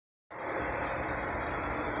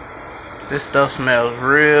This stuff smells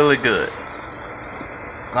really good.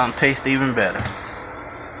 It's gonna taste even better.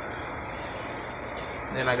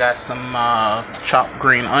 Then I got some chopped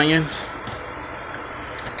green onions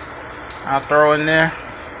I'll throw in there.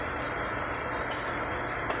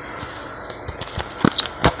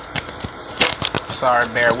 Sorry,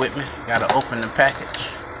 bear with me. Gotta open the package.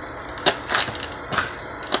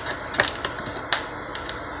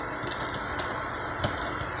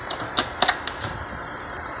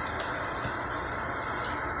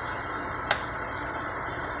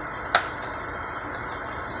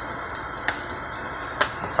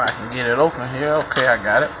 If I can get it open here. Okay, I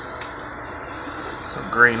got it. Some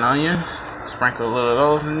green onions. Sprinkle a little of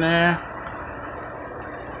those in there.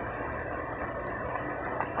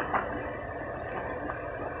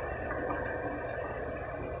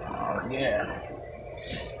 Oh yeah.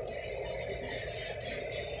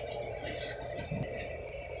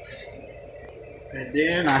 And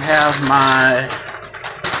then I have my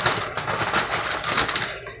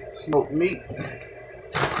smoked meat.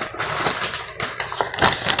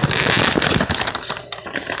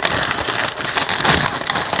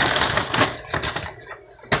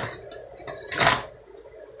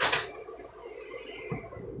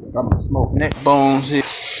 Got my smoked neck bones here.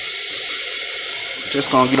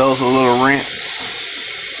 Just gonna give those a little rinse.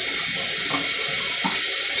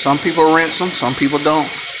 Some people rinse them, some people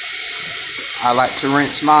don't. I like to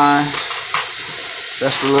rinse mine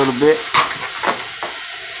just a little bit.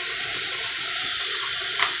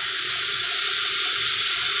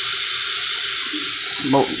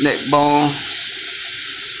 Smoked neck bones.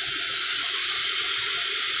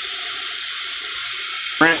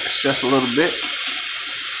 Rinse just a little bit.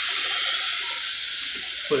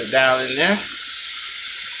 Put it down in there.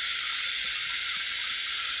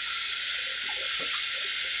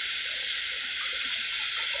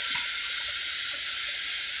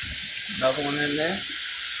 Another one in there.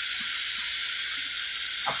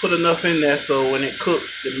 I put enough in there so when it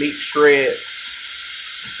cooks, the meat shreds.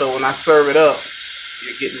 So when I serve it up,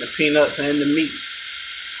 you're getting the peanuts and the meat.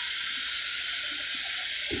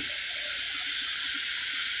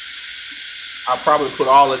 I'll probably put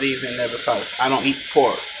all of these in there because I don't eat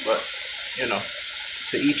pork, but you know,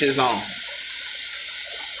 to each his own.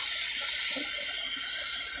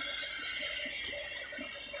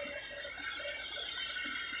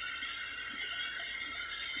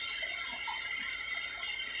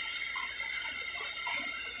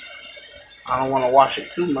 I don't want to wash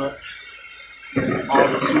it too much. All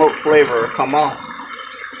the smoke flavor will come off.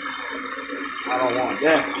 I don't want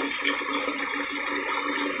that.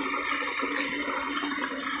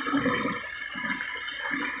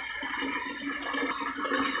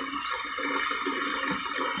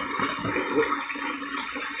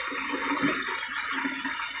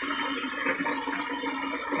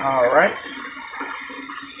 Alright.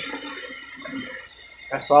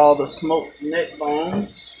 That's all the smoked neck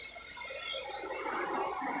bones.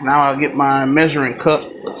 Now I'll get my measuring cup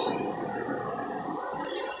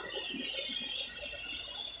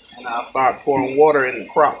and I'll start pouring water in the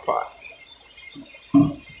crock pot.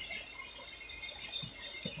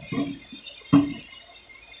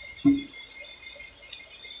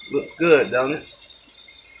 Looks good, doesn't it?